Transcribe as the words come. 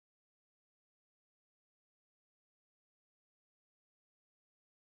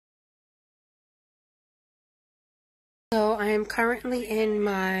I am currently in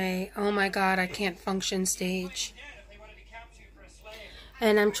my, oh my god, I can't function stage.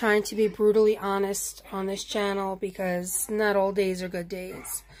 And I'm trying to be brutally honest on this channel because not all days are good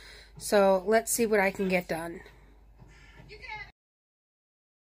days. So let's see what I can get done.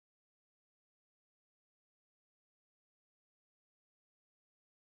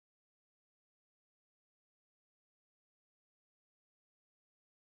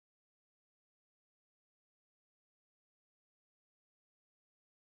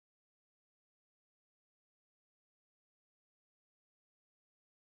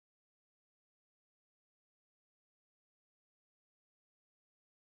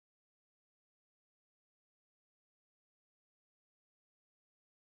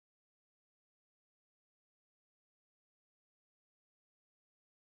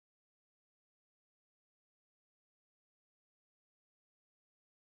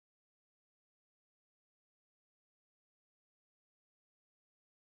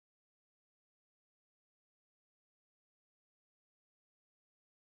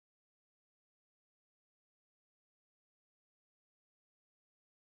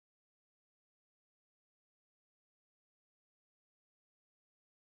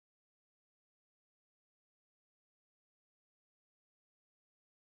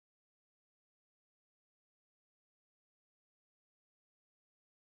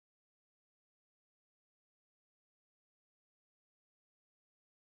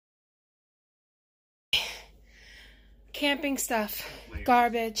 Camping stuff,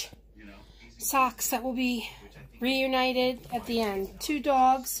 garbage, socks that will be reunited at the end. 2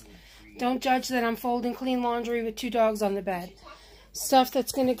 dogs. Don't judge that I'm folding clean laundry with 2 dogs on the bed. Stuff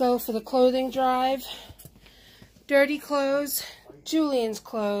that's going to go for the clothing drive. Dirty clothes, Julian's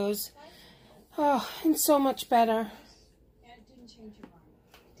clothes. Oh, and so much better.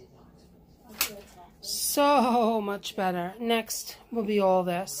 So much better. Next will be all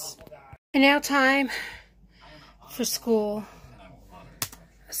this. And now time for school.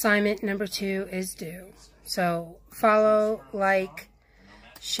 Assignment number 2 is due. So follow, like,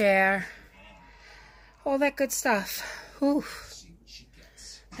 share, all that good stuff. Whew.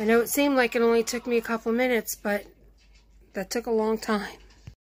 I know it seemed like it only took me a couple minutes, but that took a long time.